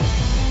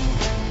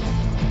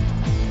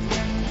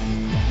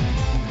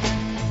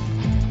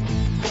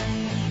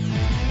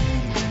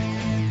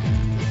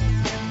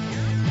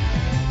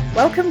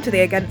Welcome to the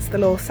Against the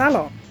Law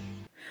Salon.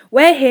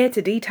 We're here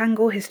to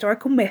detangle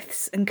historical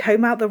myths and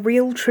comb out the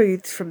real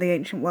truths from the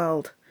ancient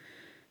world.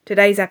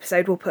 Today's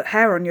episode will put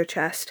hair on your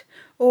chest,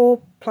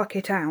 or pluck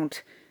it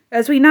out,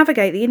 as we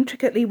navigate the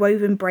intricately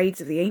woven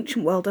braids of the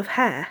ancient world of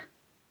hair.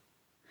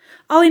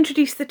 I'll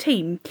introduce the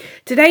team.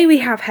 Today we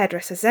have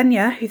hairdresser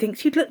Xenia, who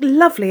thinks you'd look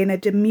lovely in a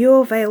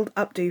demure veiled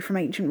updo from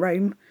ancient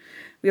Rome.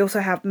 We also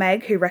have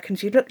Meg, who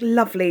reckons you'd look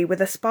lovely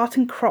with a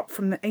Spartan crop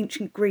from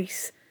ancient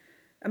Greece.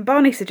 And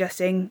Barney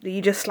suggesting that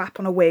you just slap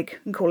on a wig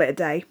and call it a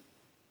day.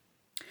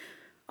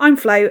 I'm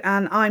Flo,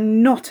 and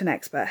I'm not an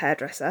expert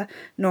hairdresser,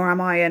 nor am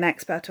I an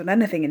expert on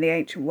anything in the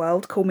ancient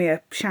world. Call me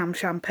a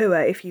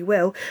shampooer if you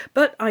will,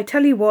 but I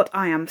tell you what,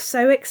 I am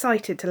so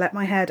excited to let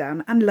my hair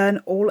down and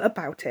learn all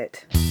about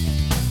it.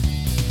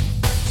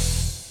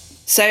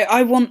 So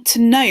I want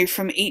to know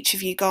from each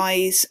of you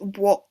guys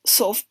what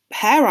sort of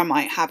hair I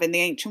might have in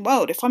the ancient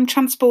world. If I'm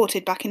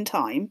transported back in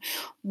time,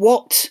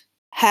 what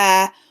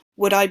hair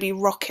would I be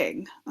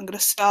rocking? I'm going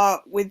to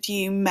start with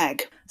you,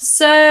 Meg.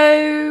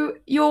 So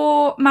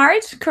you're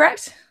married,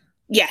 correct?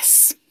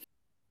 Yes.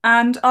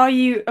 And are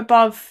you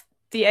above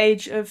the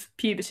age of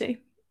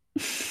puberty?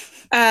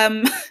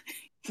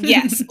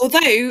 Yes,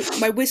 although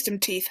my wisdom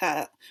teeth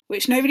hurt,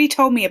 which nobody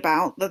told me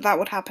about, that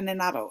would happen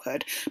in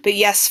adulthood. But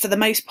yes, for the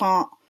most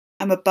part,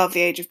 I'm above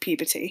the age of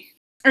puberty.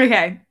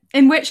 Okay,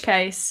 in which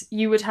case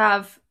you would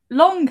have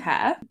long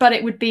hair, but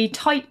it would be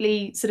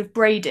tightly sort of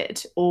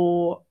braided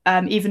or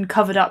even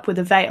covered up with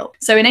a veil.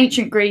 So in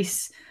ancient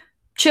Greece,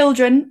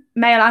 children,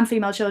 male and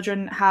female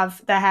children,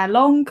 have their hair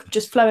long,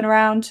 just flowing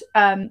around.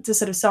 It's a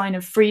sort of sign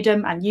of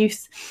freedom and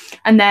youth.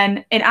 And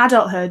then in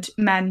adulthood,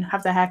 men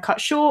have their hair cut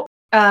short.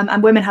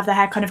 And women have their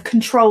hair kind of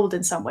controlled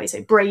in some way,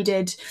 so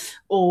braided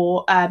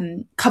or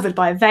covered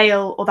by a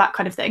veil or that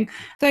kind of thing.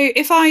 So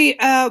if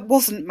I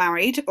wasn't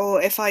married,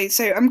 or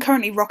so I'm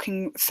currently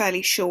rocking a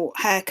fairly short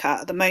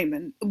haircut at the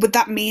moment, would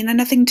that mean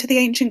anything to the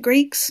ancient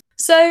Greeks?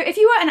 So if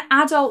you were an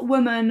adult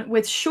woman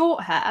with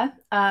short hair,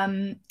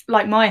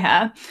 like my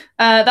hair,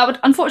 that would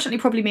unfortunately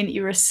probably mean that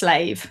you were a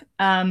slave.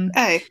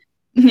 Oh.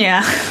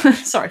 Yeah,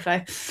 sorry,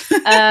 Flo.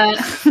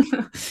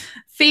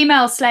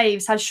 Female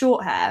slaves had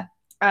short hair.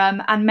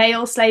 And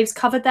male slaves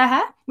covered their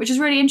hair, which is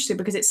really interesting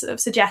because it sort of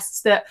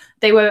suggests that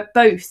they were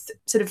both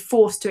sort of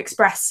forced to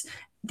express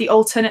the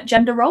alternate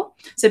gender role.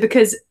 So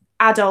because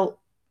adult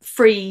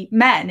free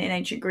men in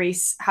ancient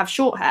Greece have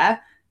short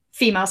hair,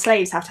 female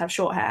slaves have to have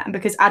short hair. And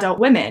because adult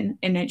women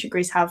in ancient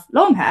Greece have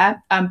long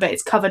hair, but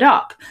it's covered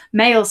up,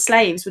 male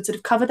slaves would sort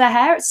of cover their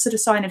hair. It's a sort of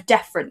sign of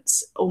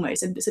deference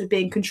almost, and sort of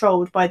being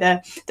controlled by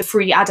the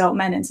free adult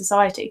men in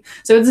society.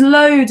 So there's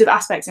loads of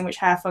aspects in which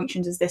hair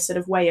functions as this sort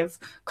of way of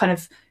kind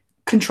of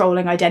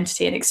controlling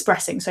identity and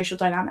expressing social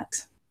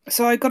dynamics.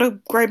 So I got to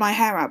grow my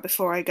hair out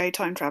before I go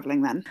time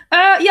travelling then?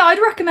 Yeah, I'd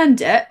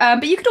recommend it.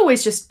 But you could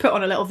always just put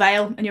on a little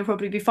veil and you'll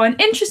probably be fine.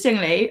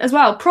 Interestingly, as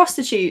well,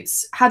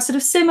 prostitutes had sort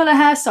of similar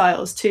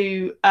hairstyles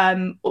to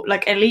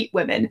like elite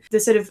women. The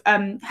sort of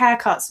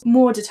haircuts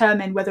more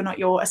determine whether or not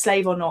you're a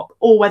slave or not,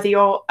 or whether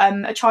you're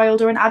a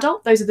child or an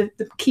adult. Those are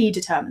the key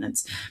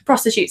determinants.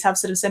 Prostitutes have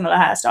sort of similar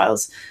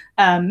hairstyles,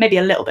 maybe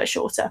a little bit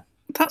shorter.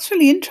 That's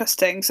really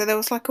interesting. So there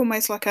was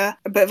almost like a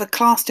bit of a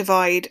class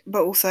divide,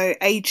 but also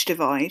age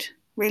divide.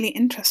 Really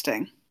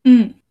interesting.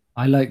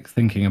 I like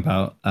thinking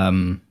about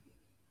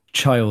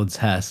child's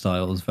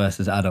hairstyles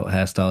versus adult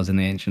hairstyles in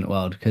the ancient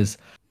world, because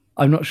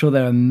I'm not sure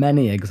there are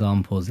many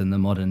examples in the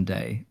modern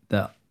day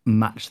that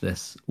match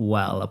this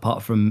well,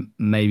 apart from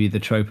maybe the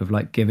trope of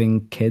like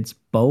giving kids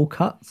bowl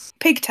cuts.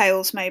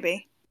 Pigtails,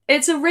 maybe.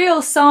 It's a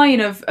real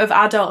sign of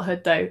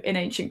adulthood, though, in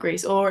ancient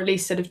Greece, or at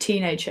least sort of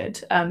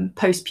teenagehood,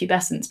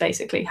 post-pubescence,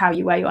 basically, how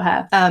you wear your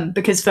hair.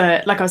 Because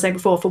for, like I was saying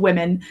before, for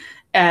women,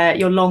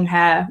 your long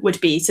hair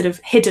would be sort of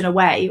hidden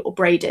away or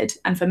braided,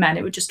 and for men,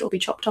 it would just all be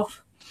chopped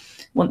off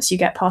once you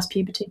get past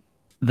puberty.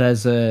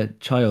 There's a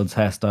child's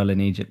hairstyle in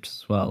Egypt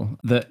as well,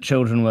 that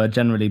children were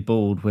generally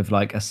bald with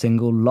like a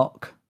single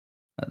lock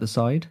at the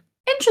side.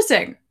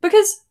 Interesting,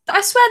 because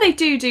I swear they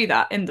do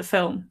that in the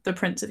film, The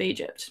Prince of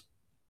Egypt.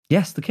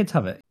 Yes, the kids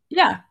have it.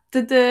 Yeah,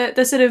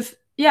 the sort of,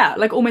 yeah,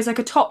 like almost like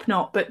a top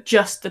knot, but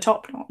just the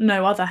top knot,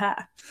 no other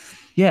hair.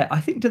 Yeah, I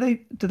think, do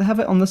they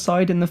have it on the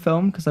side in the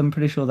film? Because I'm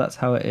pretty sure that's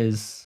how it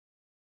is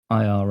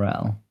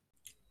IRL.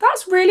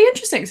 That's really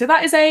interesting. So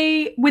that is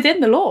a within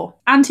the law,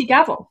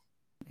 anti-gavel.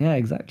 Yeah,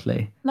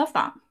 exactly. Love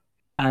that.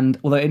 And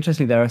although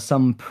interestingly, there are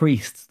some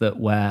priests that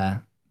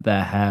wear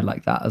their hair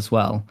like that as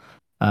well.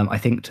 I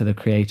think to the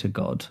creator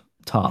god,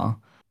 Ptah.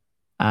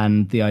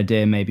 And the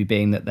idea maybe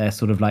being that they're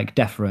sort of like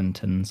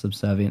deferent and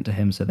subservient to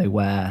him, so they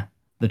wear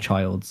the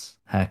child's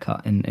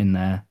haircut in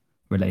their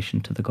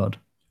relation to the god.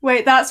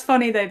 Wait, that's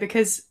funny though,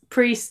 because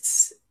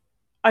priests,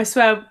 I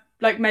swear,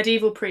 like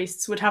medieval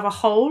priests would have a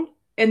hole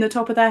in the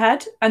top of their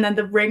head and then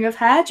the ring of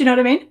hair. Do you know what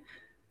I mean?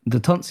 The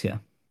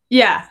tonsure.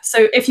 Yeah.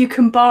 So if you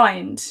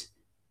combined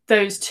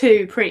those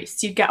two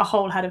priests, you'd get a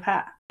whole head of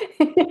hair.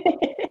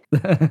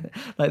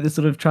 Like the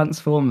sort of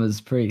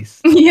Transformers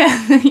priest.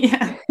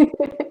 Yeah.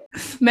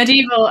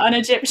 Medieval and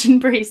Egyptian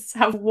priests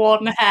have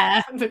one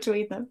hair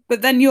between them.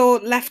 But then you're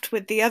left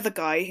with the other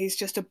guy who's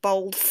just a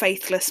bold,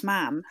 faithless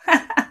man.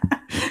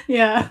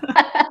 Yeah.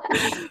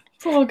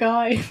 Poor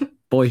guy.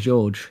 Boy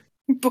George.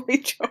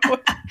 Boy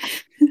George.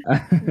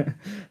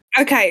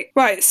 Okay,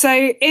 right. So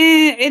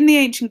in the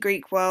ancient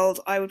Greek world,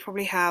 I would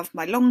probably have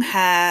my long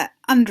hair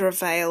under a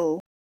veil.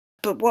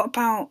 But what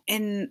about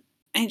in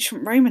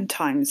ancient Roman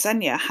times,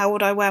 Xenia? How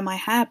would I wear my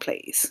hair,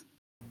 please?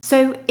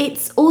 So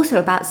it's also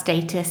about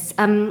status.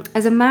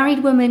 As a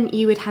married woman,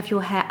 you would have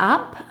your hair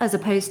up as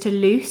opposed to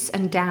loose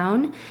and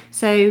down.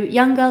 So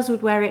young girls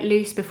would wear it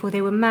loose before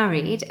they were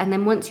married, and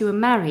then once you were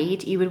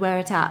married, you would wear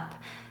it up.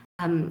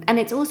 And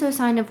it's also a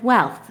sign of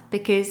wealth,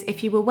 because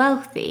if you were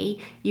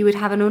wealthy, you would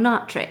have an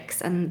ornatrix,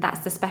 and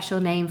that's the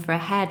special name for a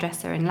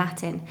hairdresser in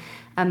Latin.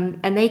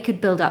 And they could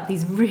build up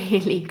these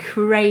really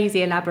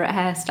crazy elaborate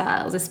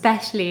hairstyles,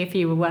 especially if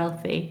you were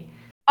wealthy.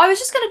 I was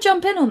just going to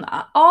jump in on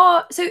that.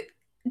 So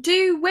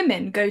do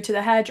women go to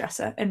the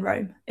hairdresser in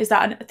Rome? Is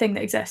that a thing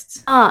that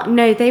exists?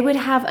 No, they would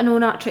have an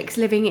ornatrix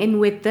living in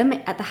with them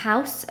at the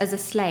house as a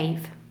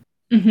slave.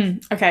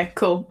 Mm-hmm. Okay,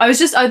 cool. I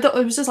thought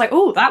it was just like,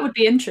 oh, that would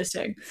be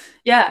interesting.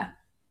 Yeah.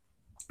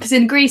 Because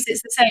in Greece,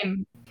 it's the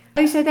same.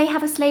 Oh, so they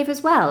have a slave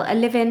as well, a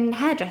live-in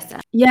hairdresser?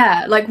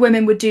 Yeah, like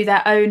women would do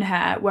their own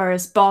hair,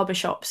 whereas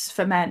barbershops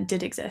for men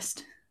did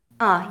exist.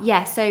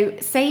 Yeah, so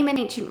same in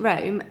ancient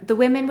Rome, the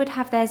women would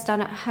have theirs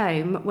done at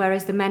home,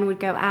 whereas the men would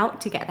go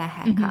out to get their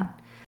hair cut.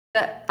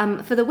 But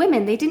for the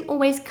women, they didn't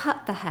always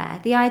cut the hair.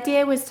 The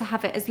idea was to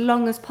have it as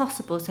long as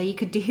possible so you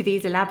could do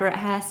these elaborate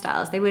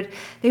hairstyles. They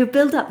would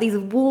build up these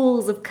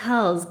walls of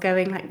curls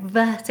going like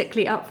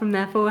vertically up from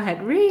their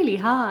forehead, really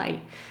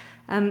high.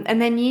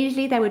 And then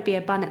usually there would be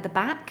a bun at the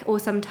back, or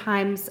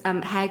sometimes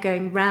hair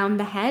going round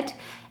the head.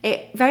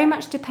 It very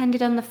much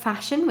depended on the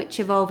fashion, which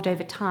evolved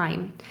over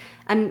time.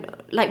 And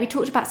like we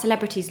talked about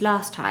celebrities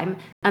last time,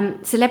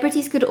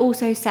 celebrities could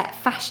also set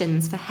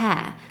fashions for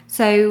hair.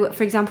 So,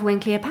 for example,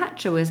 when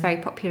Cleopatra was very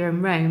popular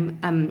in Rome,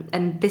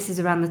 and this is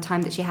around the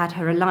time that she had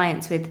her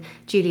alliance with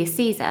Julius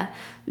Caesar,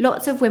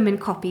 lots of women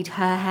copied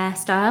her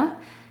hairstyle.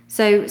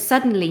 So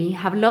suddenly you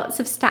have lots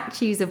of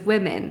statues of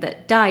women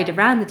that died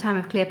around the time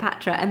of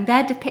Cleopatra, and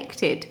they're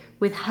depicted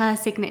with her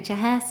signature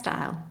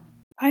hairstyle.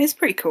 That is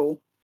pretty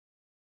cool.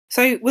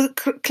 So was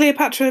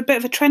Cleopatra a bit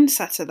of a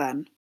trendsetter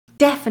then?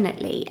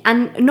 Definitely,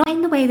 and not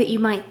in the way that you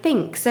might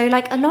think. So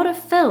like a lot of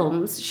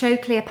films show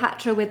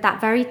Cleopatra with that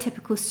very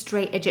typical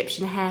straight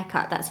Egyptian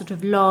haircut, that sort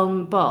of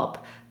long bob.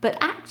 But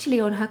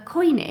actually on her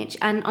coinage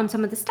and on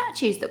some of the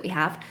statues that we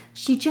have,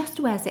 she just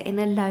wears it in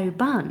a low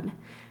bun.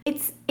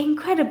 It's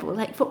incredible,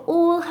 like for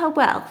all her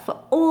wealth,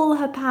 for all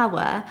her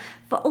power,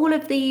 for all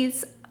of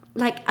these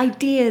like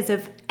ideas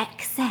of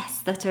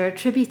excess that are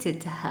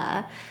attributed to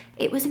her,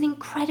 it was an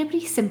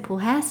incredibly simple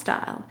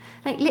hairstyle.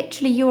 Like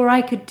literally you or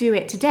I could do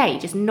it today,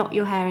 just knot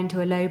your hair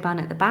into a low bun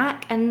at the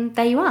back and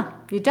there you are,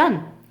 you're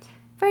done.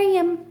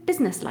 Very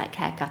business-like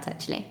haircut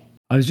actually.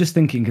 I was just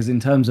thinking, because in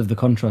terms of the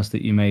contrast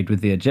that you made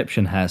with the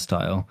Egyptian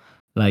hairstyle,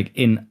 like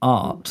in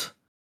art,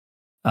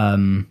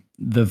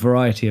 the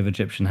variety of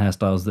Egyptian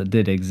hairstyles that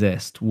did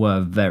exist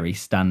were very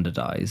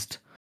standardized.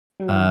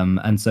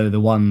 And so the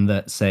one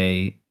that,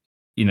 say,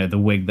 you know, the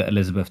wig that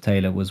Elizabeth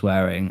Taylor was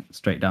wearing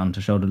straight down to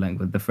shoulder length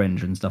with the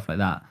fringe and stuff like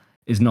that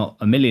is not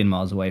a million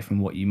miles away from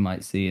what you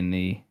might see in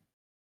the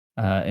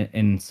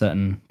in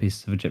certain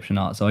pieces of Egyptian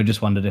art. So I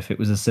just wondered if it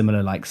was a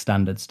similar like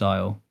standard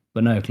style.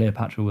 But no,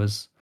 Cleopatra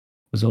was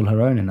all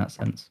her own in that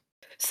sense.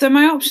 So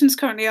my options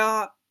currently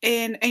are,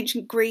 in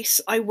ancient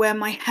Greece, I wear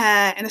my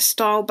hair in a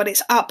style, but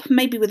it's up,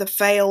 maybe with a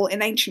veil.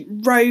 In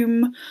ancient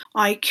Rome,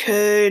 I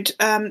could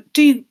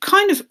do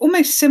kind of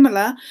almost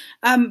similar,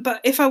 but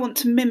if I want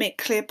to mimic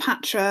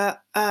Cleopatra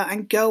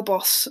and girl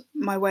boss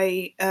my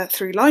way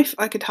through life,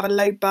 I could have a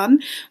low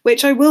bun,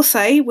 which I will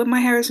say, when my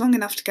hair is long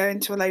enough to go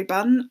into a low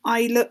bun,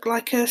 I look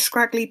like a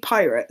scraggly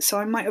pirate, so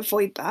I might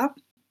avoid that.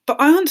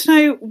 But I want to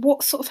know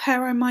what sort of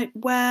hair I might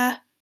wear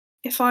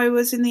if I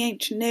was in the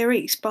ancient Near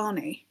East,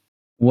 Barney.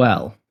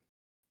 Well,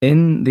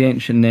 in the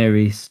ancient Near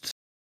East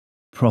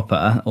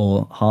proper,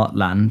 or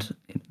heartland,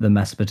 the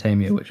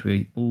Mesopotamia, which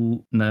we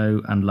all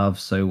know and love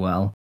so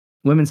well,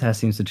 women's hair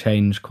seems to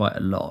change quite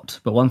a lot.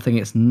 But one thing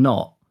it's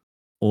not,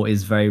 or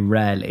is very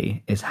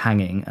rarely, is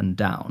hanging and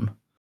down.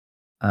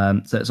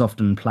 So it's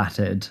often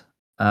plaited,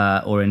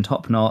 or in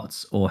top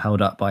knots, or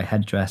held up by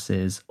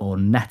headdresses, or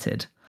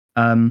netted.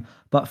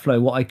 But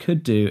Flo, what I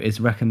could do is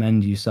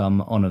recommend you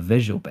some on a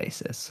visual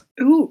basis.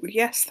 Ooh,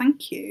 yes,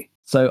 thank you.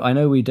 So I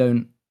know we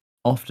don't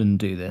often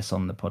do this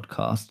on the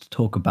podcast,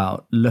 talk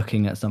about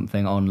looking at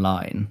something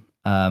online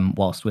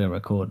whilst we're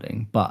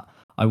recording, but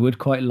I would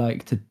quite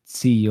like to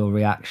see your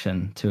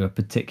reaction to a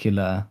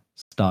particular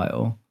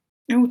style.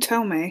 Oh,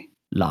 tell me.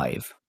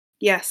 Live.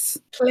 Yes.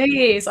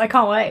 Please, I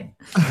can't wait.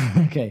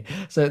 Okay,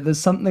 so there's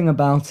something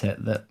about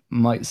it that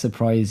might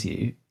surprise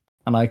you,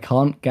 and I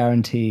can't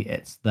guarantee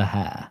it's the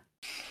hair.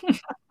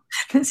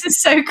 This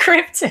is so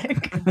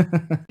cryptic.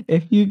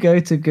 If you go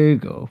to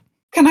Google...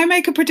 Can I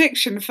make a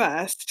prediction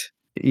first?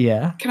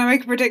 Yeah. Can I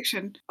make a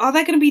prediction? Are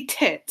there going to be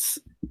tits?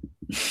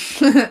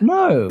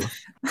 No.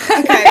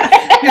 Okay.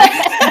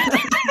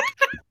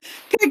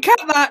 Can I cut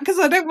that because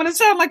I don't want to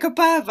sound like a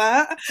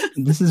pervert?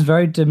 This is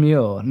very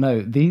demure.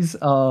 No, these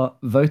are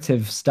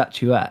votive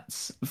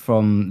statuettes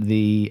from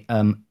the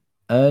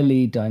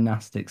early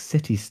dynastic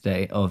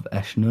city-state of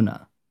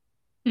Eshnunna.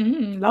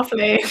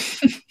 Lovely.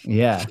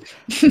 Yeah.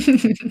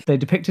 They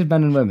depicted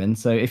men and women.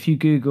 So if you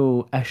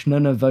Google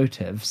Eshnunna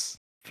votives,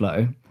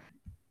 Flo,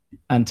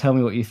 and tell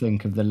me what you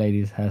think of the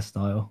lady's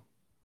hairstyle.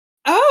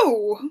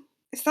 Oh,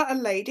 is that a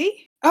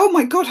lady? Oh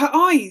my god, her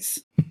eyes.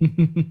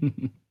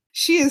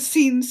 She has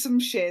seen some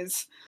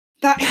shiz.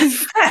 That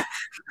is.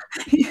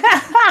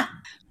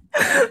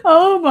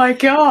 Oh my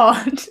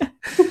god.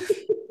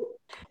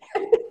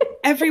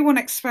 Everyone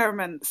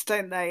experiments,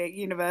 don't they, at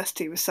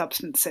university with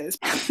substances?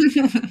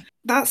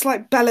 That's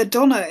like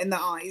belladonna in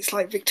the eyes,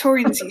 like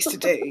Victorians used to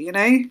do, you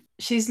know?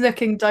 She's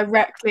looking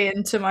directly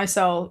into my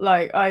soul.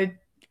 Like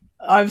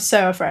I'm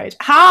so afraid.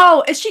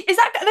 How is she? Is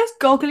that those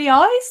goggly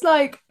eyes?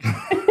 Like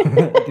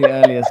the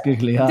earliest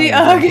googly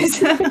eyes.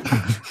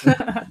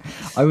 the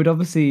I would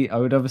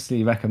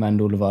obviously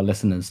recommend all of our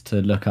listeners to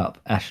look up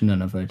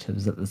Eshnunna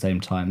votives at the same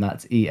time.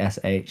 That's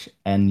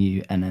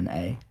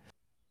Eshnunna.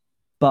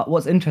 But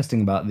what's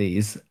interesting about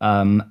these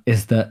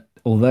is that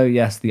although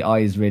yes, the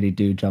eyes really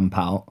do jump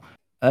out,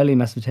 early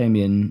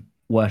Mesopotamian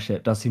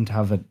worship does seem to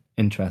have an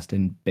interest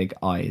in big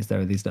eyes. There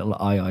are these little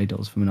eye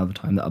idols from another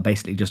time that are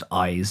basically just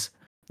eyes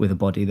with a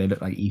body. They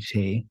look like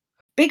E.T.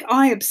 Big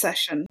eye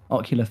obsession.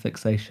 Ocular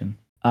fixation.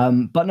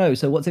 But no,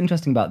 so what's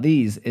interesting about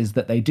these is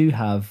that they do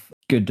have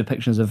good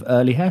depictions of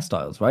early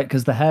hairstyles, right?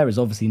 Because the hair is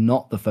obviously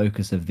not the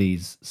focus of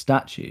these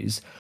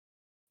statues.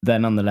 They're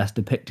nonetheless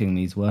depicting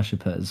these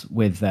worshippers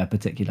with their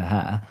particular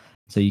hair.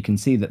 So you can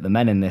see that the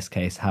men in this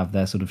case have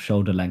their sort of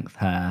shoulder length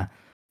hair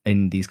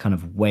in these kind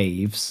of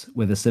waves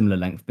with a similar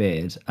length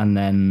beard. And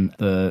then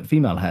the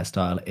female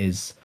hairstyle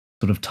is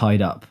sort of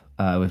tied up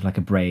with like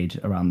a braid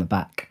around the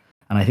back.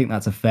 And I think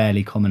that's a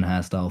fairly common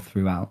hairstyle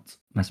throughout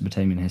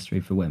Mesopotamian history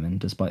for women,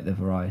 despite the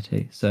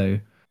variety. So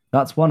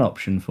that's one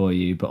option for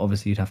you, but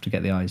obviously you'd have to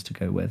get the eyes to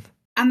go with.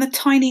 And the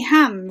tiny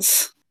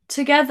hands.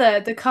 Together,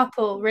 the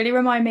couple really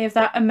remind me of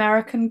that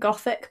American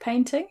Gothic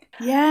painting.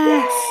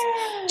 Yes.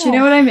 Do you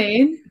know what I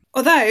mean?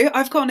 Although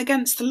I've gotten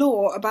against the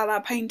law about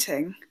that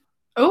painting.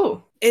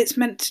 Oh, It's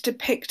meant to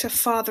depict a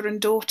father and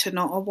daughter,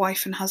 not a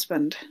wife and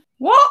husband.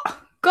 what?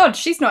 God,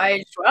 she's not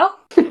aged well.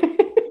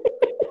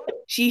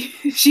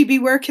 She be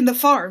working the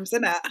farms,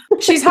 innit?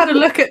 She's had a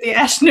look at the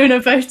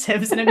Eshnunna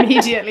votives and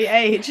immediately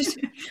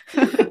aged.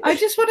 I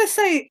just want to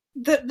say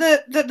that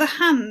the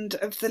hand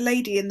of the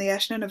lady in the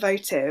Eshnunna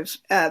votive,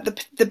 the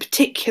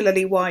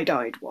particularly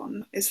wide-eyed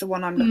one, is the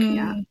one I'm looking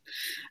at.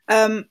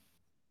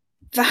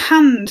 The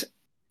hand,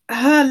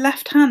 her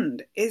left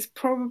hand, is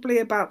probably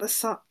about the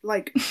size,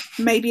 like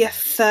maybe a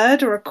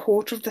third or a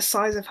quarter of the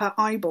size of her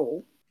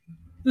eyeball.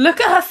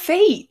 Look at her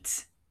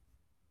feet.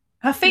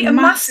 Her feet are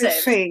massive.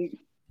 Feet.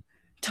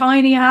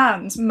 Tiny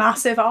hands,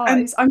 massive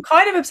eyes. I'm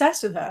kind of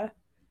obsessed with her.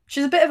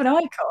 She's a bit of an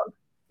icon.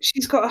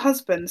 She's got a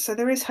husband, so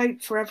there is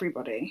hope for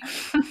everybody.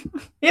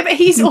 Yeah, but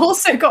he's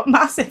also got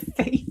massive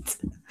feet.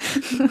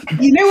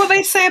 You know what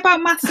they say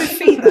about massive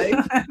feet,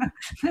 though?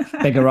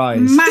 Bigger eyes.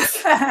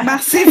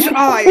 Massive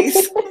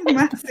eyes.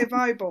 Massive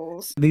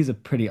eyeballs. These are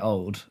pretty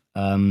old.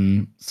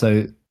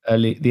 So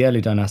the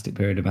early dynastic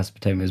period of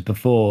Mesopotamia is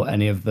before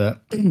any of the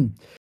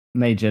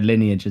major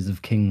lineages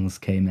of kings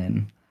came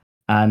in.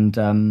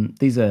 And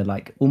these are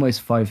like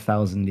almost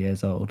 5,000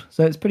 years old.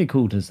 So it's pretty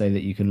cool to say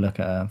that you can look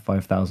at a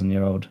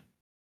 5,000-year-old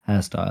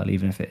hairstyle,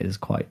 even if it is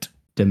quite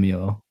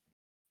demure.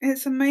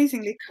 It's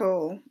amazingly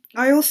cool.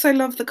 I also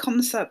love the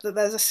concept that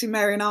there's a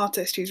Sumerian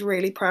artist who's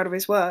really proud of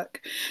his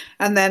work.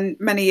 And then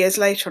many years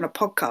later on a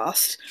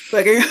podcast,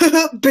 we're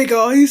going, big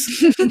eyes.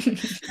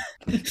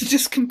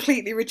 Just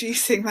completely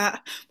reducing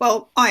that.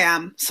 Well, I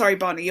am. Sorry,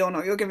 Barney, you're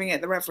not. You're giving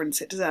it the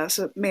reverence it deserves.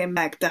 So me and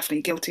Meg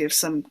definitely guilty of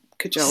some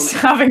cajoling. Just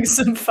having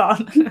some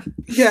fun.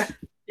 Yeah.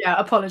 Yeah,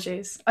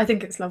 apologies. I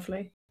think it's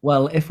lovely.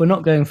 Well, if we're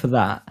not going for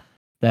that,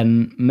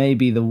 then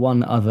maybe the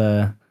one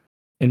other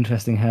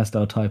interesting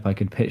hairstyle type I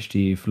could pitch to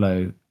you,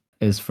 Flo,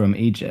 is from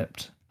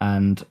Egypt.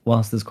 And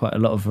whilst there's quite a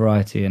lot of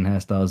variety in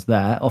hairstyles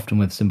there, often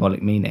with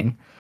symbolic meaning,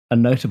 a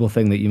notable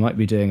thing that you might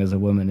be doing as a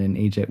woman in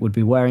Egypt would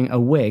be wearing a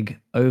wig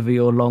over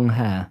your long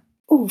hair.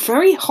 Oh,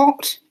 very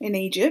hot in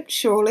Egypt,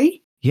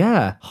 surely.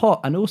 Yeah,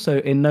 hot and also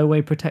in no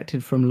way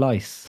protected from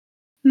lice.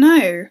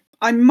 No.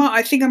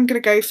 I think I'm going to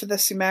go for the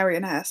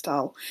Sumerian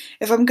hairstyle.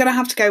 If I'm going to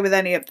have to go with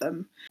any of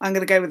them, I'm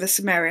going to go with the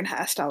Sumerian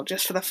hairstyle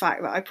just for the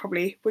fact that I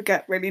probably would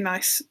get really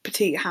nice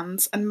petite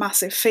hands and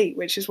massive feet,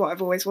 which is what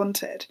I've always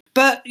wanted.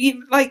 But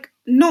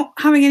not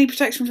having any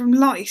protection from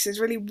lice is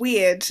really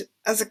weird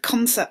as a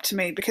concept to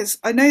me, because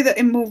I know that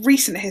in more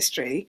recent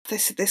history,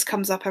 this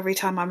comes up every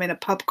time I'm in a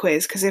pub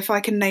quiz, because if I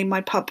can name my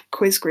pub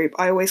quiz group,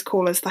 I always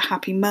call us the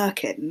Happy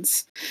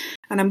Merkins.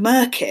 And a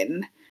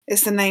merkin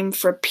is the name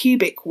for a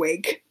pubic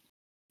wig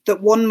that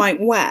one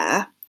might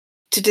wear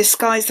to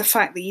disguise the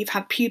fact that you've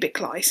had pubic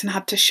lice and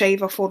had to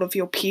shave off all of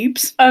your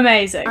pubes.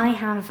 Amazing. I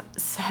have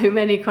so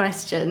many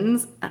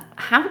questions.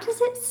 how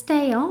does it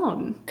stay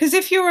on? Because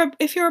if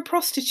you're a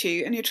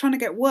prostitute and you're trying to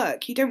get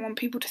work, you don't want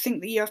people to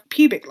think that you have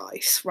pubic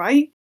lice,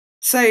 right?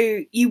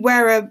 So you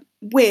wear a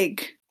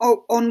wig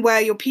on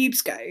where your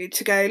pubes go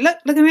to go, look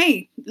at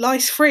me,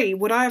 lice free.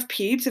 Would I have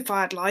pubes if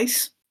I had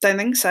lice? Don't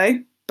think so,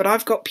 but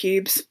I've got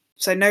pubes,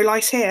 so no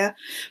lice here.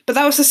 But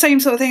that was the same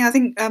sort of thing. I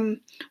think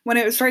when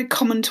it was very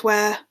common to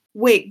wear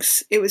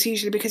wigs, it was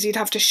usually because you'd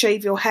have to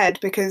shave your head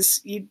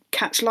because you'd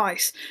catch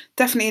lice.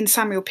 Definitely in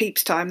Samuel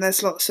Pepys' time,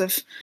 there's lots of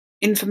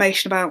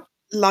information about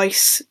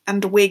lice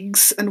and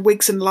wigs and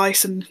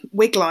lice and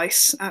wig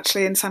lice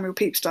actually in Samuel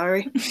Pepys'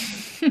 diary.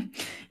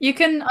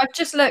 I've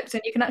just looked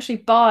and you can actually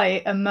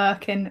buy a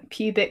Merkin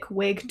pubic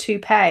wig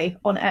toupee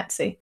on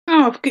Etsy.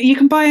 Oh, you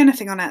can buy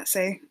anything on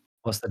Etsy.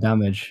 What's the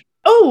damage?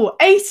 Oh,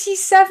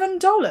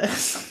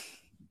 $87.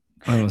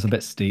 Oh, it was a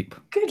bit steep.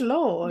 Good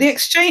lord. The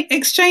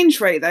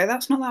exchange rate though,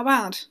 that's not that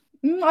bad.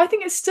 I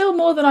think it's still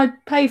more than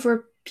I'd pay for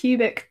a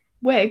pubic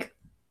wig.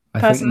 I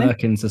Personally. think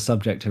Merkins are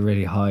subject to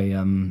really high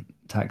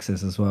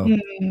taxes as well.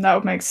 That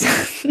would make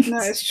sense. No,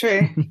 it's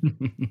true.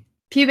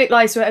 Pubic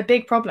lice were a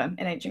big problem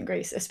in ancient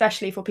Greece,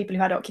 especially for people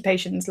who had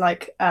occupations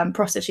like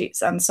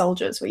prostitutes and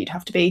soldiers, where you'd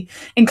have to be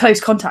in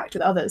close contact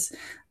with others.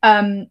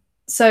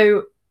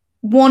 So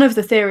one of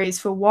the theories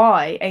for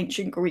why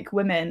ancient Greek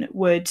women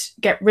would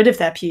get rid of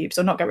their pubes,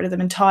 or not get rid of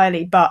them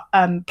entirely, but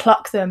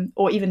pluck them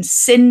or even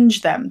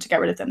singe them to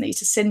get rid of them. They used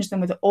to singe them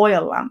with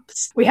oil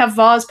lamps. We have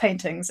vase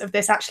paintings of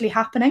this actually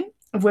happening,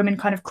 of women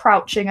kind of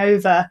crouching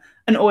over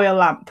an oil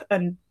lamp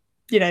and,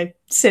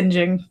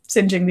 singeing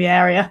the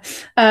area.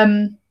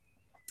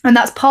 And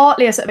that's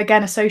partly a sort of,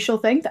 again, a social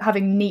thing, that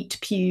having neat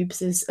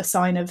pubes is a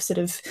sign of sort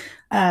of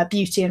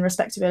beauty and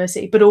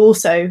respectability. But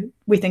also,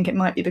 we think it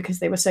might be because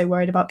they were so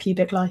worried about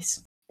pubic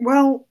lice.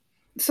 Well,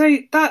 so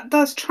that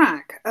does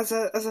track as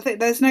a thing.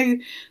 There's no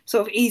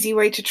sort of easy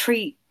way to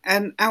treat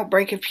an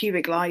outbreak of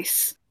pubic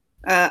lice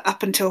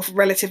up until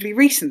relatively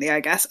recently, I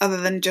guess, other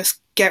than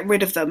just get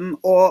rid of them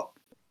or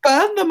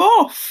burn them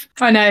off.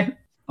 I know.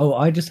 Oh,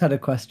 I just had a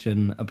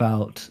question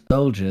about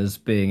soldiers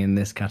being in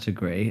this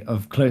category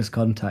of close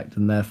contact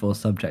and therefore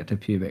subject to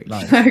pubic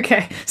lice.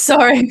 Okay,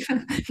 sorry.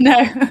 No,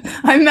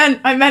 I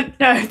meant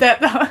no.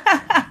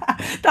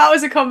 That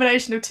was a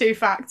combination of two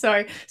facts.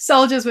 Sorry,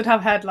 soldiers would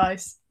have head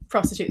lice.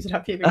 Prostitutes would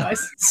have pubic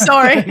lice.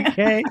 Sorry.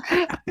 Okay.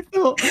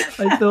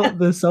 I thought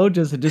the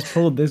soldiers had just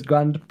pulled this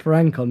grand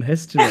prank on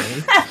history,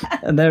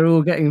 and they're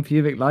all getting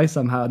pubic lice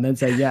somehow, and then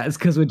say, "Yeah, it's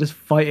because we're just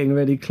fighting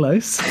really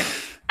close."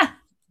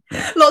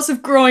 Lots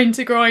of groin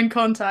to groin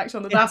contact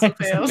on the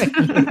battlefield.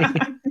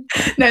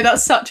 No,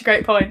 that's such a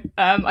great point.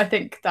 I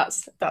think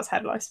that's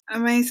head lice.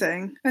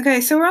 Amazing.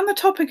 Okay, so we're on the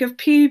topic of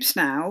pubes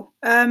now.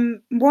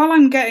 While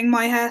I'm getting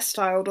my hair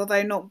styled,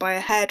 although not by a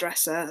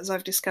hairdresser, as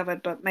I've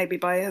discovered, but maybe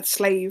by a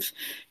slave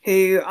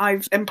who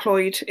I've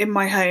employed in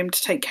my home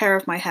to take care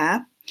of my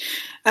hair,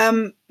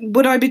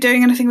 would I be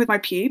doing anything with my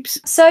pubes?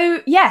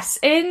 So, yes,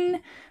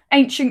 in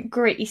ancient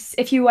Greece,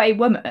 if you were a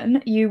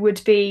woman, you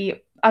would be,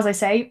 as I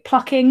say,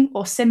 plucking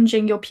or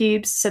singeing your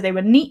pubes so they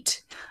were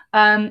neat.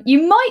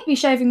 You might be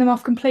shaving them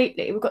off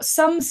completely. We've got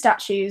some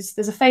statues.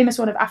 There's a famous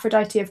one of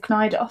Aphrodite of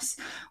Cnidos,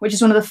 which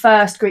is one of the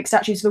first Greek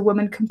statues of a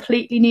woman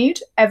completely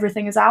nude.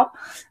 Everything is out.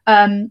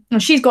 And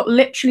she's got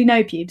literally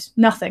no pubes,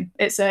 nothing.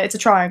 It's a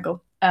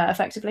triangle,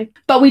 effectively.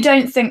 But we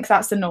don't think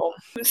that's the norm.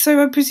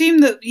 So I presume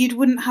that you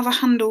wouldn't have a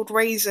handled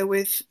razor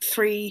with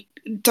 3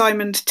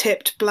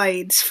 diamond-tipped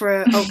blades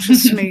for an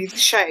ultra-smooth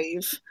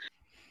shave.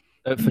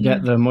 Don't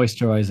forget the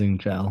moisturizing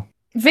gel.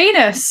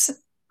 Venus!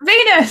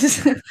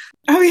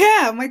 Oh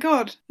yeah, oh my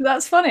god.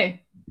 That's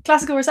funny.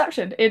 Classical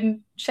reception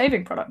in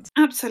shaving products.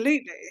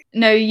 Absolutely.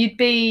 No,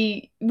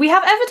 we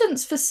have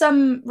evidence for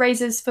some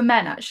razors for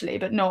men actually,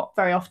 but not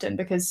very often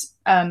because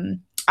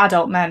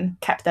adult men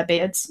kept their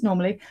beards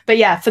normally. But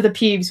yeah, for the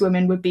pubes,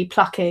 women would be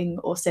plucking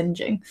or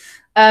singeing.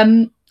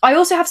 I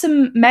also have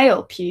some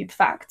male pube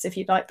facts if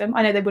you'd like them.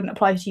 I know they wouldn't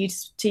apply to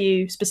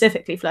you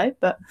specifically, Flo,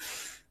 but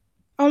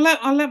I'll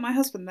let my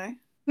husband know.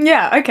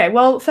 Yeah, okay.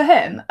 Well, for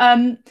him,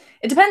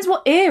 it depends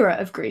what era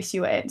of Greece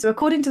you were in. So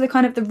according to the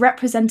kind of the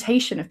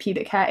representation of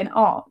pubic hair in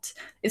art,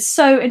 it's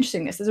so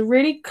interesting. There's a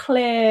really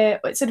clear,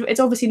 it's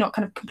obviously not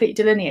kind of completely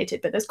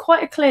delineated, but there's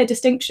quite a clear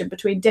distinction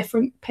between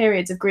different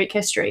periods of Greek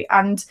history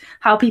and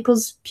how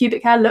people's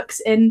pubic hair looks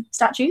in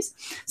statues.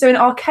 So in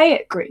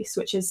archaic Greece,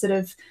 which is sort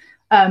of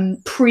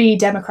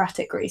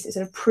pre-democratic Greece, it's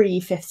sort of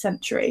pre-5th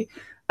century,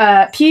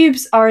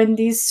 pubes are in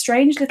these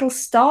strange little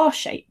star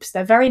shapes.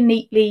 They're very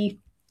neatly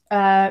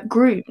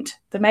groomed.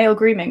 The male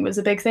grooming was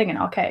a big thing in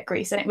archaic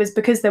Greece, and it was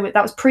because that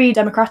was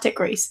pre-democratic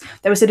Greece.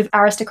 There were sort of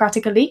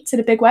aristocratic elites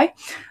in a big way,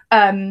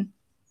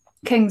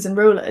 kings and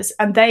rulers,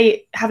 and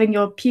they having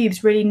your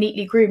pubes really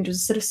neatly groomed was a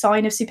sort of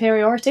sign of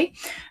superiority.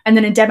 And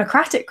then in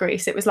democratic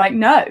Greece, it was like,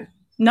 no,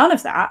 none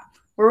of that.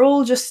 were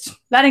all just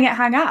letting it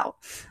hang out.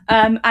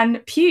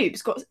 And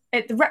pubes got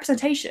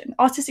the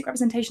artistic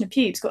representation of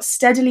pubes got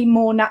steadily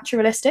more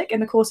naturalistic in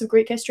the course of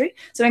Greek history.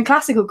 So in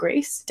classical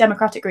Greece,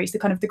 democratic Greece, the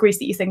kind of the Greece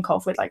that you think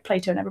of with like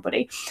Plato and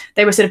everybody,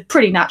 they were sort of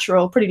pretty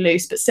natural, pretty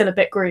loose, but still a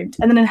bit groomed.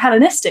 And then in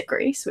Hellenistic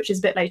Greece, which is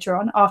a bit later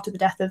on, after the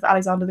death of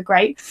Alexander the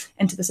Great,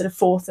 into the sort of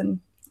 4th and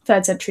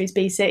 3rd centuries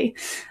BC,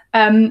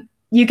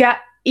 you get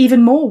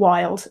even more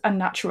wild and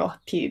natural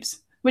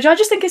pubes, which I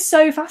just think is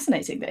so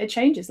fascinating that it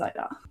changes like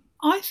that.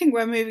 I think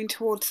we're moving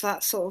towards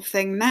that sort of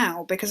thing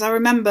now, because I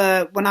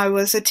remember when I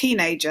was a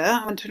teenager,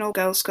 I went to an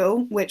all-girls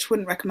school, which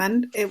wouldn't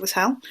recommend. It was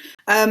hell.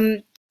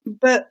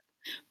 But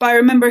I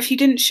remember if you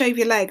didn't shave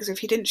your legs, or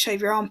if you didn't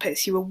shave your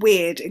armpits, you were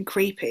weird and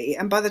creepy.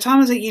 And by the time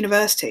I was at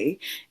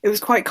university, it was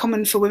quite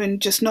common for women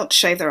just not to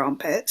shave their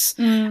armpits.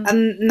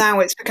 And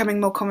now it's becoming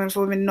more common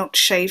for women not to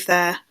shave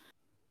their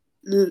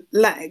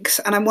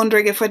legs. And I'm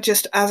wondering if we're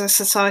just, as a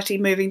society,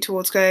 moving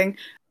towards going,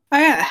 oh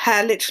yeah,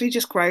 hair literally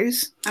just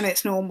grows and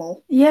it's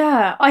normal.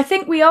 Yeah, I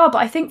think we are, but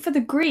I think for the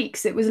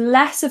Greeks, it was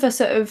less of a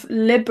sort of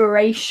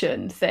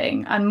liberation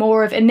thing and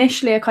more of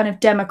initially a kind of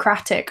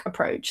democratic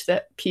approach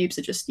that pubes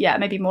are just,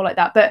 maybe more like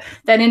that. But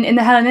then in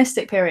the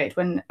Hellenistic period,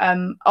 when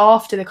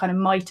after the kind of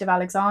might of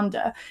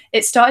Alexander,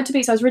 it started to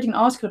be, so I was reading an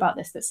article about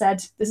this that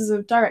said, this is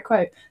a direct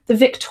quote, the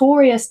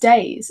victorious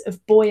days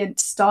of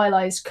buoyant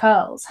stylized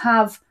curls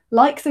have,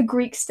 like the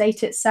Greek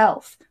state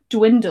itself,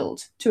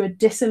 dwindled to a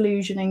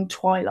disillusioning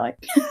twilight.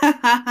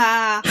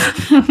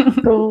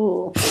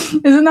 Cool.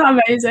 Isn't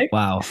that amazing?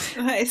 Wow.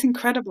 It's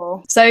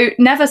incredible. So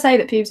never say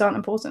that pubes aren't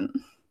important.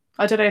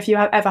 I don't know if you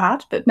have ever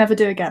had, but never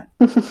do again.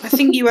 I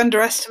think you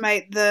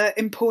underestimate the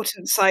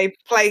importance I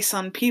place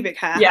on pubic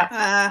hair.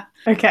 Yeah.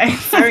 Okay.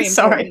 Very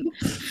Sorry.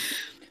 important.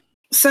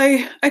 So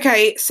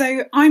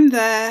I'm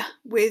there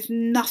with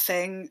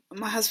nothing.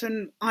 My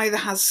husband either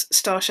has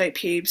star-shaped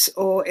pubes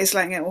or is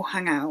letting it all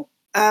hang out.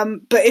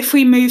 But if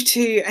we move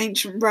to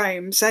ancient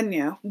Rome,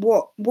 Xenia,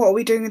 what are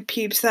we doing with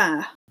pubes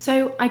there?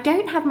 So I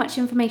don't have much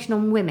information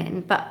on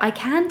women, but I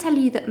can tell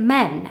you that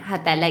men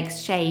had their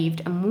legs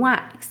shaved and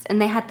waxed, and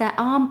they had their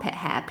armpit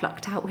hair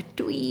plucked out with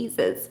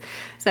tweezers.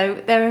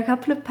 So there are a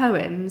couple of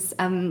poems,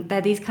 they're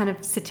these kind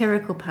of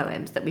satirical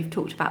poems that we've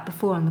talked about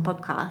before on the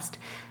podcast,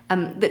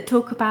 that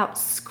talk about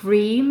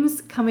screams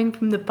coming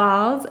from the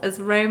baths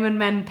as Roman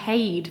men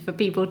paid for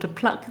people to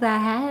pluck their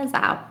hairs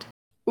out.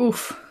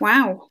 Oof.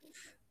 Wow.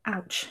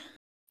 Ouch.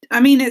 I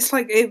mean, it's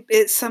like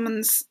it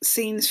summons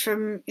scenes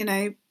from,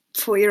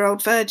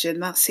 4-Year-Old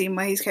Virgin, that scene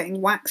where he's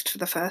getting waxed for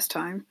the first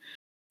time.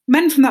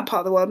 Men from that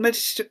part of the world,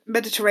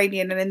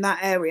 Mediterranean and in that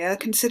area, are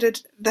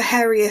considered the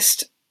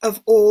hairiest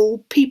of all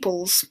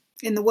peoples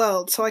in the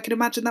world. So I can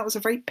imagine that was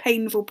a very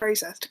painful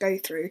process to go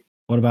through.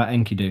 What about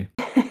Enkidu?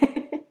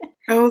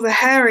 Oh, the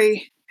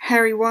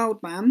hairy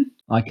wild man.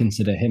 I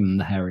consider him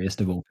the hairiest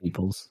of all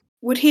peoples.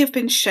 Would he have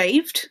been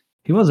shaved?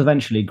 He was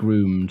eventually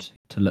groomed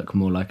to look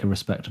more like a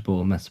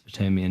respectable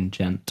Mesopotamian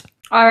gent.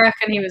 I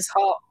reckon he was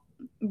hot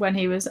when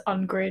he was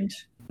ungroomed.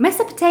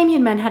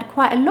 Mesopotamian men had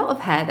quite a lot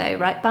of hair though,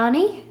 right,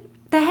 Barney?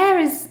 Their hair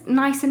is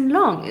nice and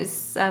long,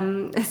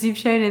 as you've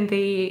shown in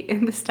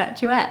the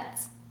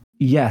statuettes.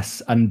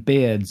 Yes, and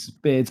beards.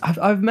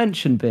 I've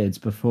mentioned beards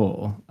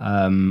before,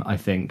 I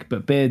think,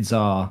 but beards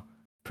are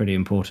pretty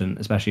important,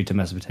 especially to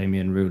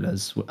Mesopotamian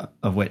rulers,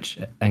 of which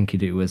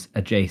Enkidu was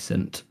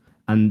adjacent.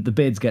 And the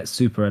beards get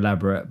super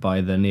elaborate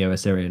by the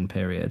Neo-Assyrian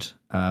period,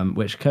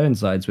 which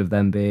coincides with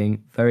them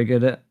being very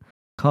good at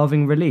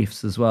carving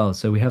reliefs as well.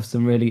 So we have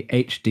some really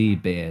HD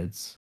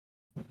beards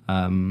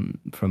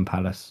from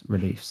palace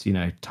reliefs,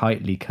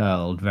 tightly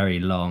curled, very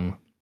long.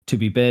 To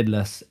be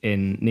beardless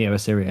in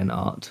Neo-Assyrian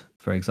art,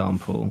 for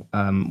example,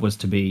 was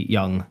to be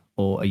young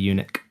or a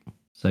eunuch.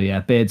 So yeah,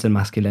 beards and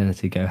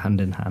masculinity go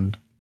hand in hand.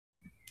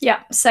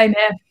 Yeah, same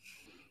here.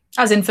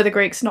 As in for the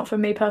Greeks, not for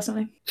me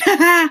personally.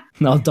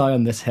 I'll die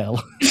on this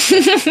hill.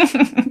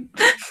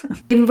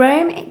 In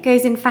Rome, it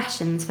goes in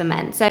fashions for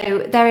men.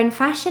 So they're in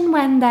fashion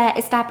when they're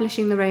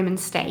establishing the Roman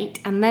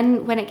state. And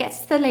then when it gets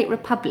to the late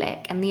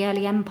Republic and the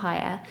early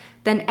Empire,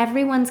 then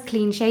everyone's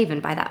clean shaven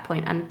by that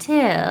point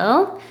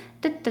until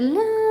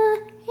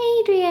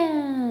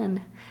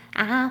Hadrian,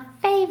 our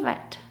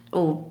favourite.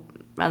 Or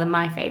rather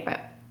my favourite.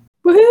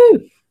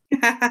 Woohoo!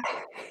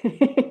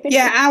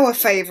 Yeah, our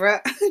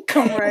favourite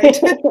comrade.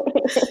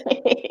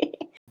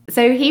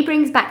 So he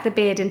brings back the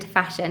beard into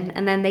fashion,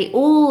 and then they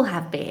all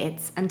have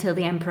beards until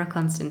the Emperor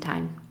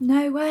Constantine.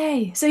 No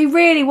way. So he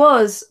really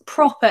was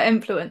proper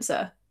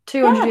influencer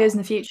 200 years in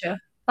the future.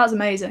 That's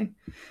amazing.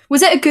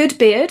 Was it a good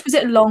beard? Was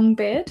it a long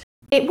beard?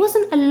 It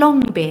wasn't a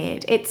long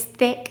beard. It's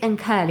thick and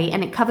curly,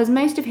 and it covers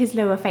most of his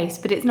lower face,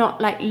 but it's not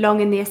like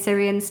long in the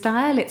Assyrian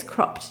style. It's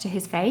cropped to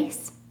his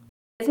face.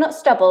 It's not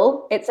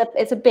stubble.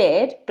 It's a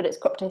beard, but it's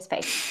cropped to his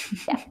face.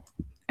 Yeah.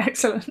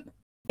 Excellent.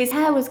 His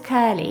hair was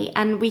curly,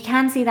 and we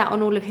can see that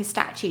on all of his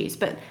statues,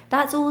 but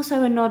that's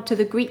also a nod to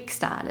the Greek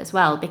style as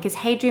well, because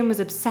Hadrian was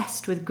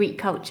obsessed with Greek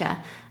culture,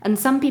 and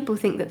some people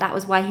think that that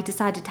was why he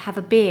decided to have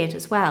a beard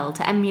as well,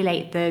 to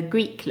emulate the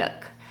Greek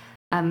look.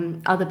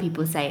 Other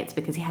people say it's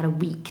because he had a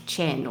weak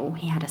chin or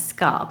he had a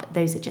scar, but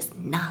those are just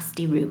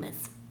nasty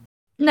rumours.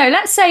 No,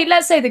 let's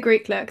say the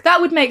Greek look. That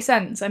would make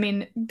sense. I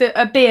mean,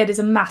 a beard is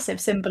a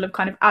massive symbol of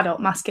kind of adult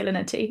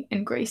masculinity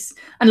in Greece.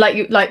 And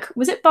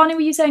was it Barney?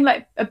 Were you saying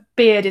like a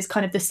beard is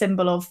kind of the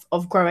symbol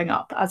of growing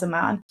up as a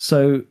man?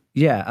 So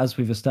yeah, as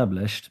we've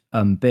established,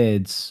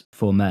 beards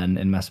for men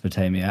in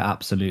Mesopotamia are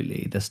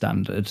absolutely the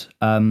standard.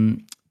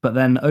 But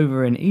then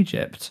over in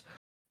Egypt,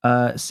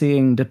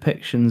 seeing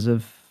depictions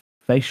of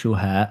facial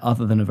hair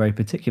other than a very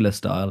particular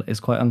style is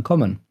quite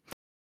uncommon.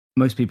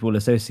 Most people will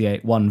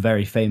associate one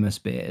very famous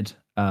beard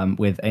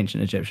with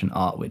ancient Egyptian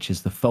art, which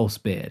is the false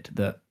beard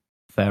that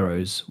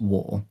pharaohs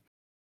wore.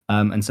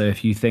 And so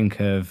if you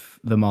think of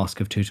the Mask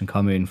of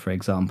Tutankhamun, for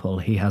example,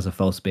 he has a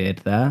false beard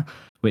there,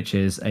 which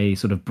is a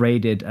sort of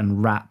braided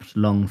and wrapped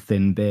long,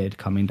 thin beard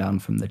coming down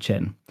from the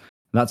chin.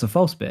 That's a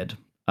false beard.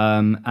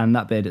 And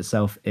that beard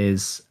itself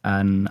is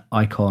an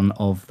icon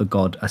of the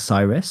god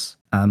Osiris,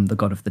 the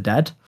god of the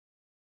dead.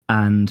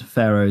 And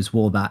pharaohs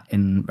wore that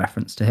in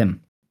reference to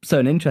him. So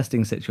an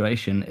interesting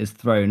situation is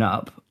thrown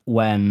up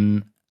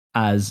when,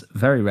 as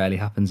very rarely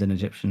happens in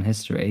Egyptian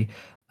history,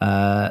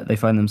 they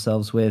find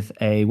themselves with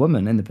a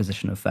woman in the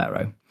position of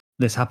pharaoh.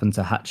 This happened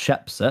to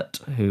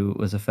Hatshepsut, who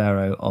was a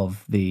pharaoh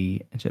of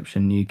the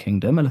Egyptian New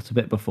Kingdom a little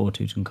bit before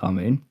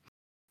Tutankhamun.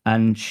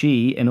 And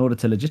she, in order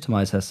to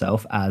legitimize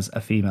herself as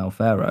a female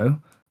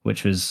pharaoh,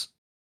 which was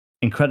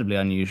incredibly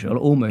unusual,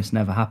 almost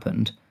never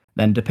happened,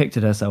 then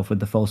depicted herself with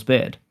the false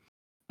beard.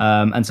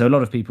 And so a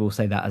lot of people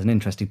say that as an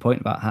interesting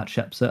point about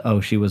Hatshepsut.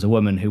 Oh, she was a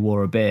woman who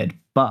wore a beard.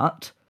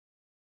 But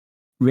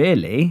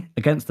really,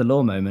 against the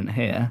law moment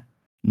here,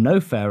 no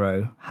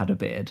pharaoh had a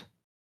beard.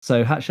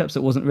 So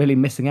Hatshepsut wasn't really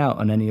missing out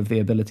on any of the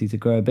ability to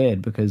grow a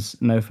beard because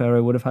no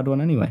pharaoh would have had one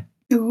anyway.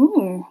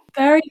 Ooh.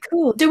 Very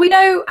cool. Do we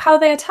know how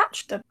they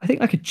attached them? I think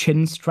like a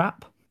chin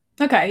strap.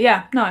 Okay,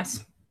 yeah,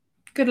 nice.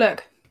 Good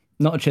look.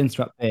 Not a chin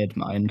strap beard,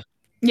 mind.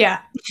 Yeah,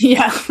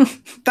 yeah.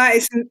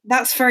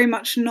 That's very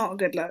much not a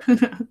good look.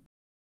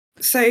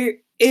 So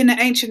in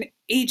ancient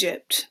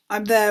Egypt,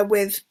 I'm there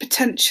with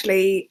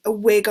potentially a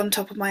wig on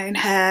top of my own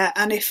hair,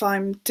 and if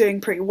I'm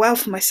doing pretty well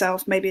for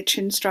myself, maybe a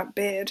chin strap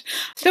beard.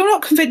 Still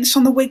not convinced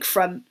on the wig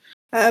front.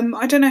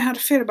 I don't know how to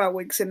feel about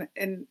wigs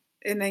in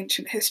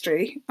ancient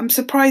history. I'm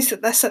surprised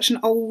that they're such an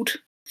old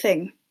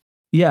thing.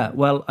 Yeah,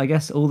 well, I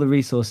guess all the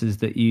resources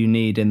that you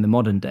need in the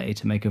modern day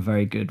to make a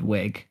very good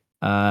wig,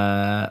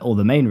 or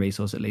the main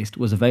resource at least,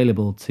 was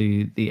available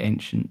to the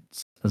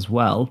ancients as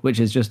well, which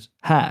is just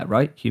hair,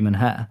 right? Human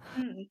hair.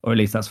 Or at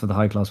least that's for the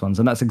high class ones.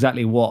 And that's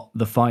exactly what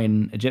the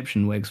fine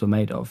Egyptian wigs were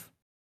made of,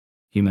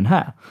 human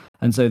hair.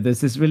 And so there's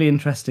this really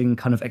interesting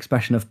kind of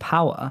expression of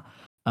power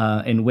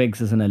in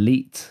wigs as an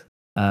elite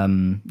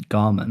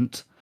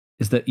garment,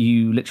 is that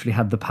you literally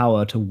had the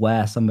power to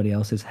wear somebody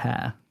else's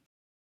hair.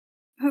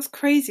 That's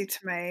crazy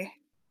to me.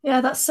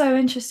 Yeah, that's so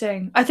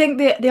interesting. I think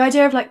the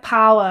idea of like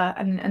power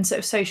and sort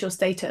of social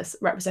status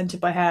represented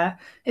by hair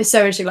is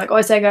so interesting. Like I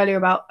was saying earlier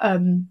about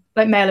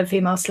like male and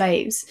female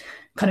slaves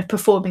kind of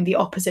performing the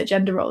opposite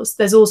gender roles.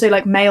 There's also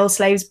like male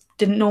slaves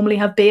didn't normally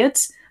have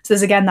beards. So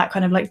there's again that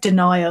kind of like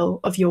denial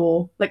of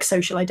your like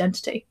social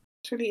identity.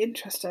 It's really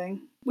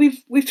interesting.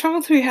 We've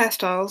travelled through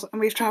hairstyles and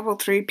we've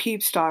travelled through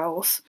pube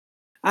styles.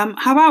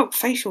 How about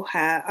facial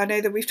hair? I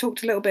know that we've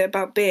talked a little bit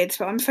about beards,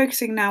 but I'm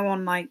focusing now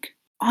on like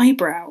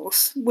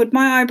eyebrows. Would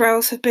my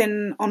eyebrows have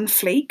been on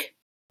fleek?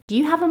 Do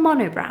you have a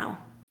monobrow?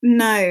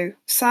 No,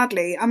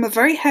 sadly. I'm a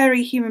very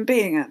hairy human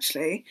being,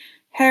 actually.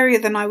 Hairier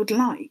than I would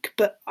like,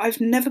 but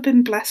I've never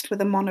been blessed with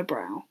a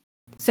monobrow.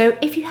 So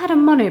if you had a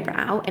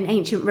monobrow in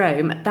ancient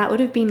Rome, that would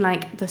have been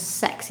like the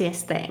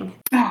sexiest thing.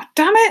 Oh,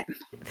 damn it!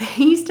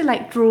 They used to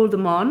like draw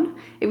them on.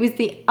 It was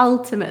the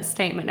ultimate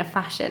statement of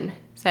fashion.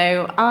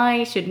 So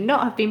I should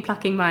not have been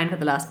plucking mine for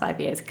the last 5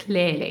 years,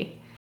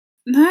 clearly.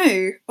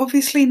 No,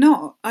 obviously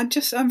not.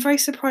 I'm very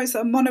surprised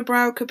that a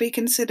monobrow could be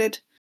considered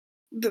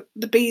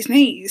the bee's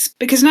knees.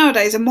 Because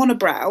nowadays a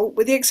monobrow,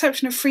 with the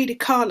exception of Frida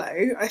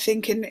Kahlo, I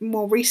think in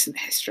more recent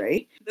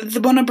history, the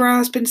monobrow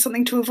has been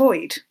something to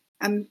avoid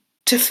and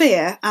to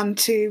fear and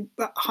to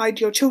hide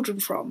your children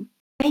from.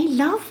 They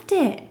loved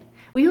it.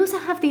 We also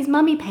have these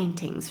mummy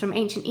paintings from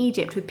ancient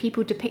Egypt with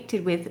people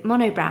depicted with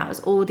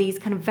monobrows or these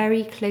kind of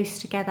very close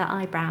together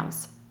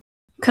eyebrows.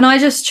 Can I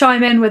just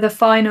chime in with a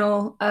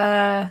final,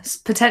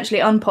 potentially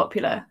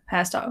unpopular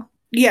hairstyle?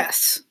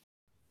 Yes.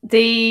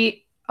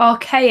 The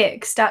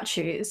archaic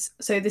statues,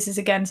 so this is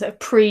again sort of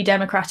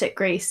pre-democratic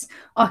Greece,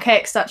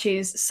 archaic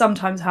statues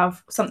sometimes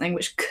have something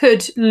which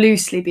could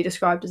loosely be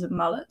described as a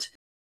mullet.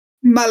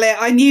 Mullet.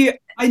 I knew you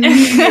were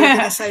going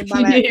to say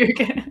mullet.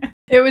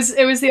 It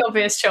was the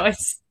obvious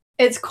choice.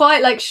 It's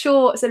quite like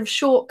short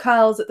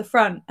curls at the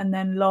front and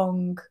then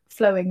long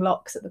flowing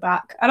locks at the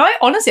back. And I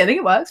think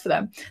it works for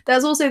them.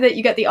 There's also that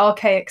you get the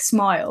archaic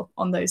smile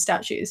on those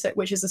statues,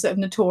 which is a sort of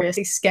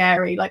notoriously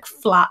scary, like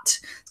flat,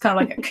 it's kind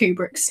of like a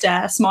Kubrick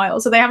stare smile.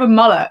 So they have a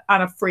mullet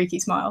and a freaky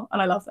smile,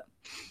 and I love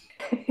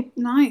them.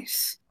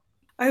 Nice.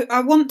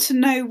 I want to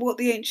know what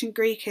the ancient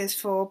Greek is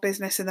for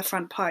business in the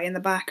front, party in the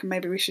back, and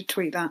maybe we should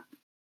tweet that.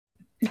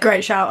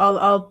 Great shout.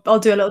 I'll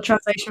do a little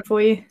translation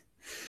for you.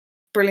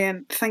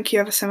 Brilliant. Thank you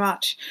ever so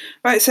much.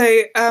 Right,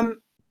 so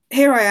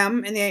here I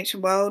am in the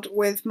ancient world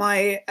with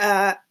my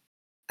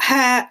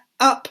hair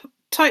up,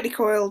 tightly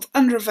coiled,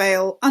 under a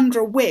veil, under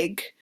a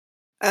wig.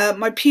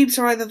 My pubes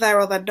are either there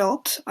or they're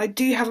not. I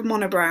do have a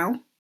monobrow.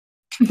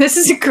 This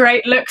is a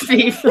great look for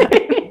you, Flo.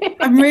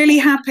 I'm really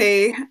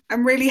happy.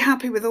 I'm really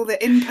happy with all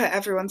the input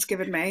everyone's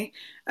given me.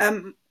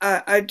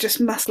 I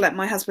just must let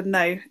my husband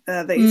know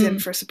that he's in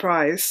for a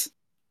surprise.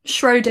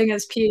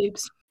 Schrodinger's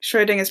pubes.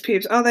 Schrodinger's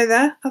pubes. Are they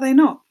there? Are they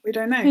not? We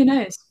don't know. Who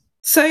knows?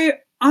 So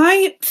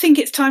I think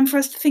it's time for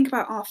us to think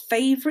about our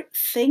favourite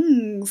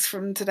things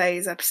from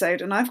today's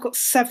episode, and I've got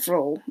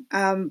several,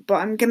 but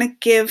I'm going to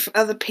give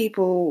other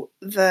people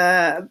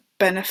the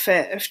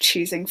benefit of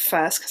choosing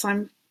first because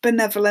I'm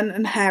benevolent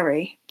and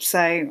hairy, so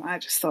I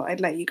just thought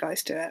I'd let you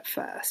guys do it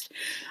first.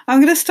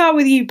 I'm going to start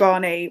with you,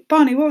 Barney.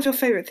 Barney, what was your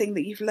favourite thing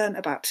that you've learnt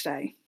about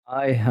today?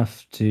 I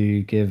have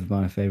to give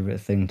my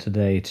favourite thing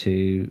today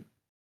to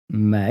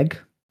Meg,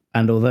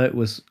 and although it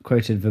was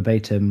quoted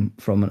verbatim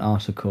from an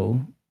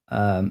article,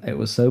 it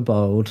was so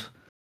bold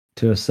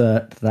to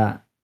assert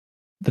that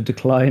the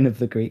decline of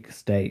the Greek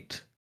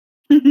state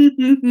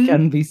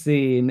can be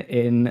seen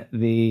in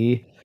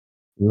the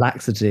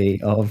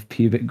laxity of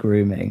pubic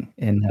grooming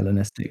in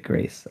Hellenistic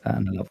Greece,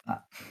 and I love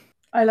that.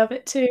 I love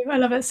it too. I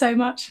love it so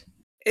much.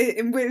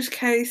 In which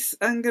case,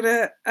 I'm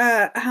gonna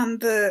hand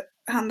the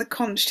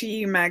conch to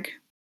you, Meg.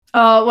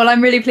 Oh, well,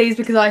 I'm really pleased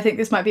because I think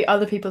this might be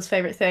other people's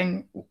favourite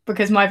thing,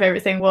 because my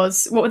favourite thing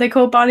was, what were they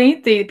called,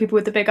 Barney? The people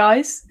with the big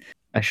eyes?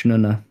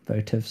 Eshnunna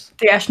votives.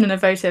 The Eshnunna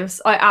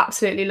votives. I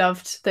absolutely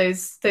loved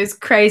those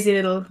crazy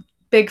little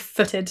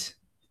big-footed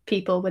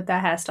people with their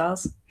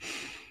hairstyles.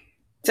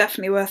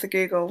 Definitely worth a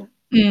Google.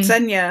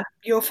 Xenia,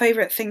 your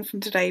favourite thing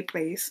from today,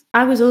 please.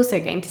 I was also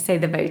going to say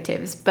the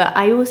votives, but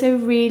I also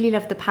really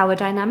love the power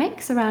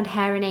dynamics around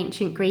hair in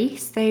ancient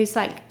Greece, those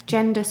like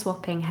gender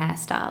swapping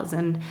hairstyles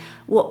and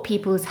what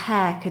people's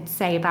hair could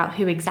say about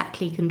who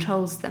exactly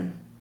controls them.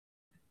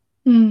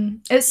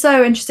 It's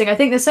so interesting. I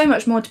think there's so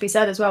much more to be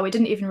said as well. We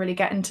didn't even really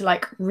get into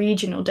like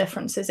regional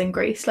differences in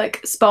Greece.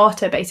 Like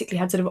Sparta basically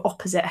had sort of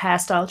opposite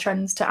hairstyle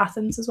trends to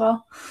Athens as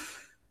well.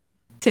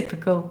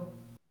 Typical.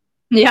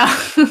 Yeah.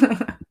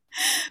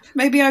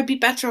 Maybe I'd be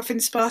better off in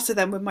Sparta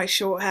then with my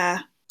short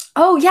hair.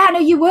 Oh yeah, no,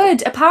 you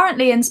would.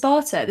 Apparently in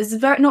Sparta, there's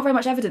not very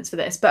much evidence for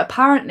this, but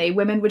apparently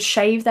women would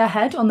shave their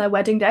head on their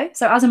wedding day.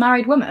 So as a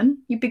married woman,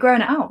 you'd be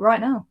growing it out right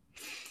now.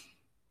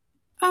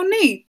 Oh,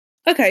 neat.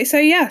 Okay, so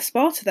yeah,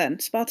 Sparta then.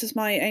 Sparta's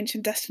my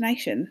ancient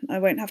destination. I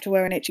won't have to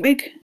wear an itchy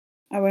wig.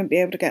 I won't be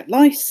able to get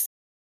lice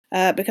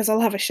because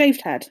I'll have a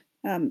shaved head.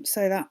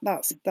 So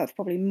that's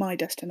probably my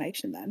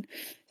destination then.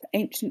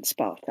 Ancient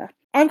Sparta.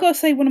 I've got to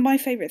say one of my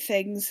favourite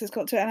things has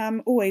got to, and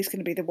I'm always going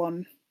to be the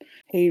one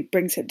who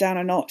brings it down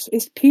a notch,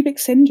 is pubic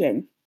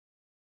singeing.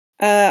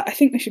 I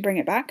think we should bring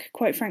it back,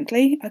 quite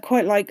frankly. I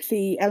quite like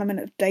the element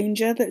of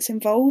danger that's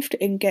involved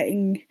in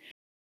getting,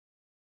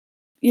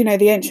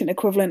 the ancient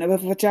equivalent of a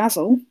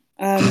vajazzle.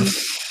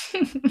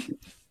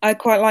 I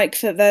quite like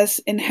that there's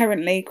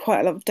inherently quite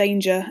a lot of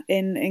danger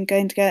in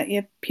going to get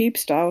your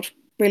pubes styled.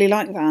 Really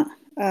like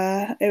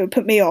that. It would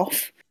put me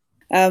off.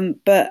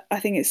 But I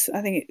think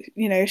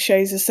it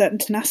shows a certain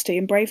tenacity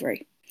and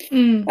bravery.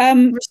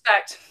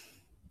 Respect.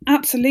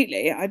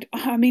 Absolutely.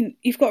 I mean,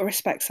 you've got to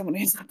respect someone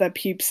who's had their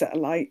pubes set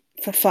alight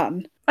for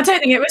fun. I don't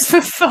think it was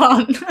for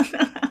fun.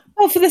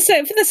 Well, for the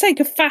sake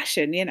of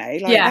fashion,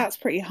 that's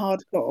pretty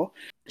hardcore.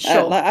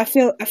 Sure. I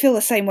feel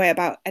the same way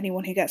about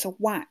anyone who gets a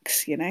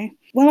wax.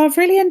 Well, I've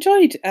really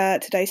enjoyed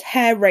today's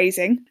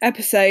hair-raising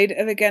episode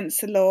of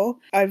Against the Law.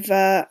 I've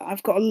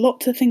got a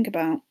lot to think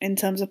about in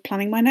terms of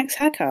planning my next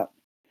haircut.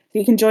 So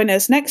you can join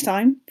us next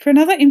time for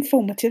another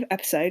informative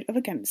episode of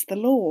Against the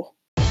Law.